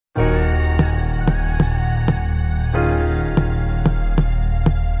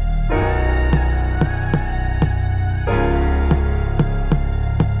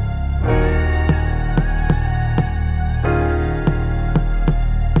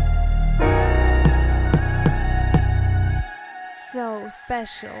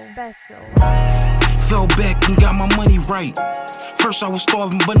Fell back and got my money right. First I was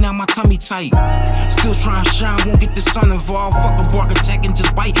starving, but now my tummy tight. Still trying to shine, won't get the sun involved. Fuck a bark attack and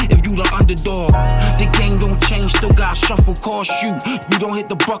just bite if you the underdog. The game don't change, still got shuffle, call, shoot. You don't hit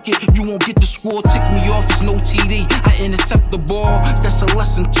the bucket, you won't get the score. Tick me off, it's no TD, I intercept the ball. That's a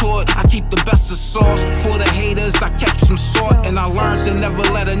lesson taught, I keep the best of sauce. For the haters, I kept some salt. And I learned to never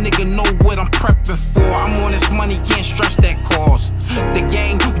let a nigga know what I'm prepping for. I'm on this money, can't stress that cause. The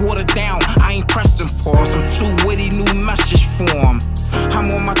game watered down, I ain't pressing pause. I'm too witty, new message form. I'm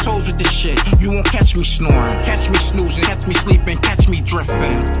on my toes with this shit, you won't catch me snoring. Catch me snoozing, catch me sleeping, catch me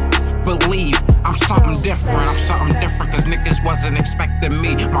drifting. Believe, I'm something different. I'm something different cause niggas wasn't expecting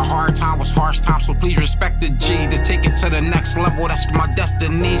me. My hard time was harsh time, so please respect the G. To take it to the next level, that's my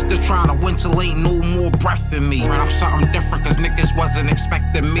destiny. Still trying to win till ain't no more breath in me. I'm something different cause niggas wasn't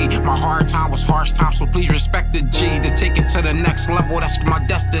expecting me. My hard time was harsh time, so please respect the G. To take it to the next level, that's my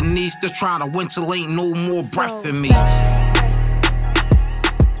destiny. Still trying to win till ain't no more breath in me.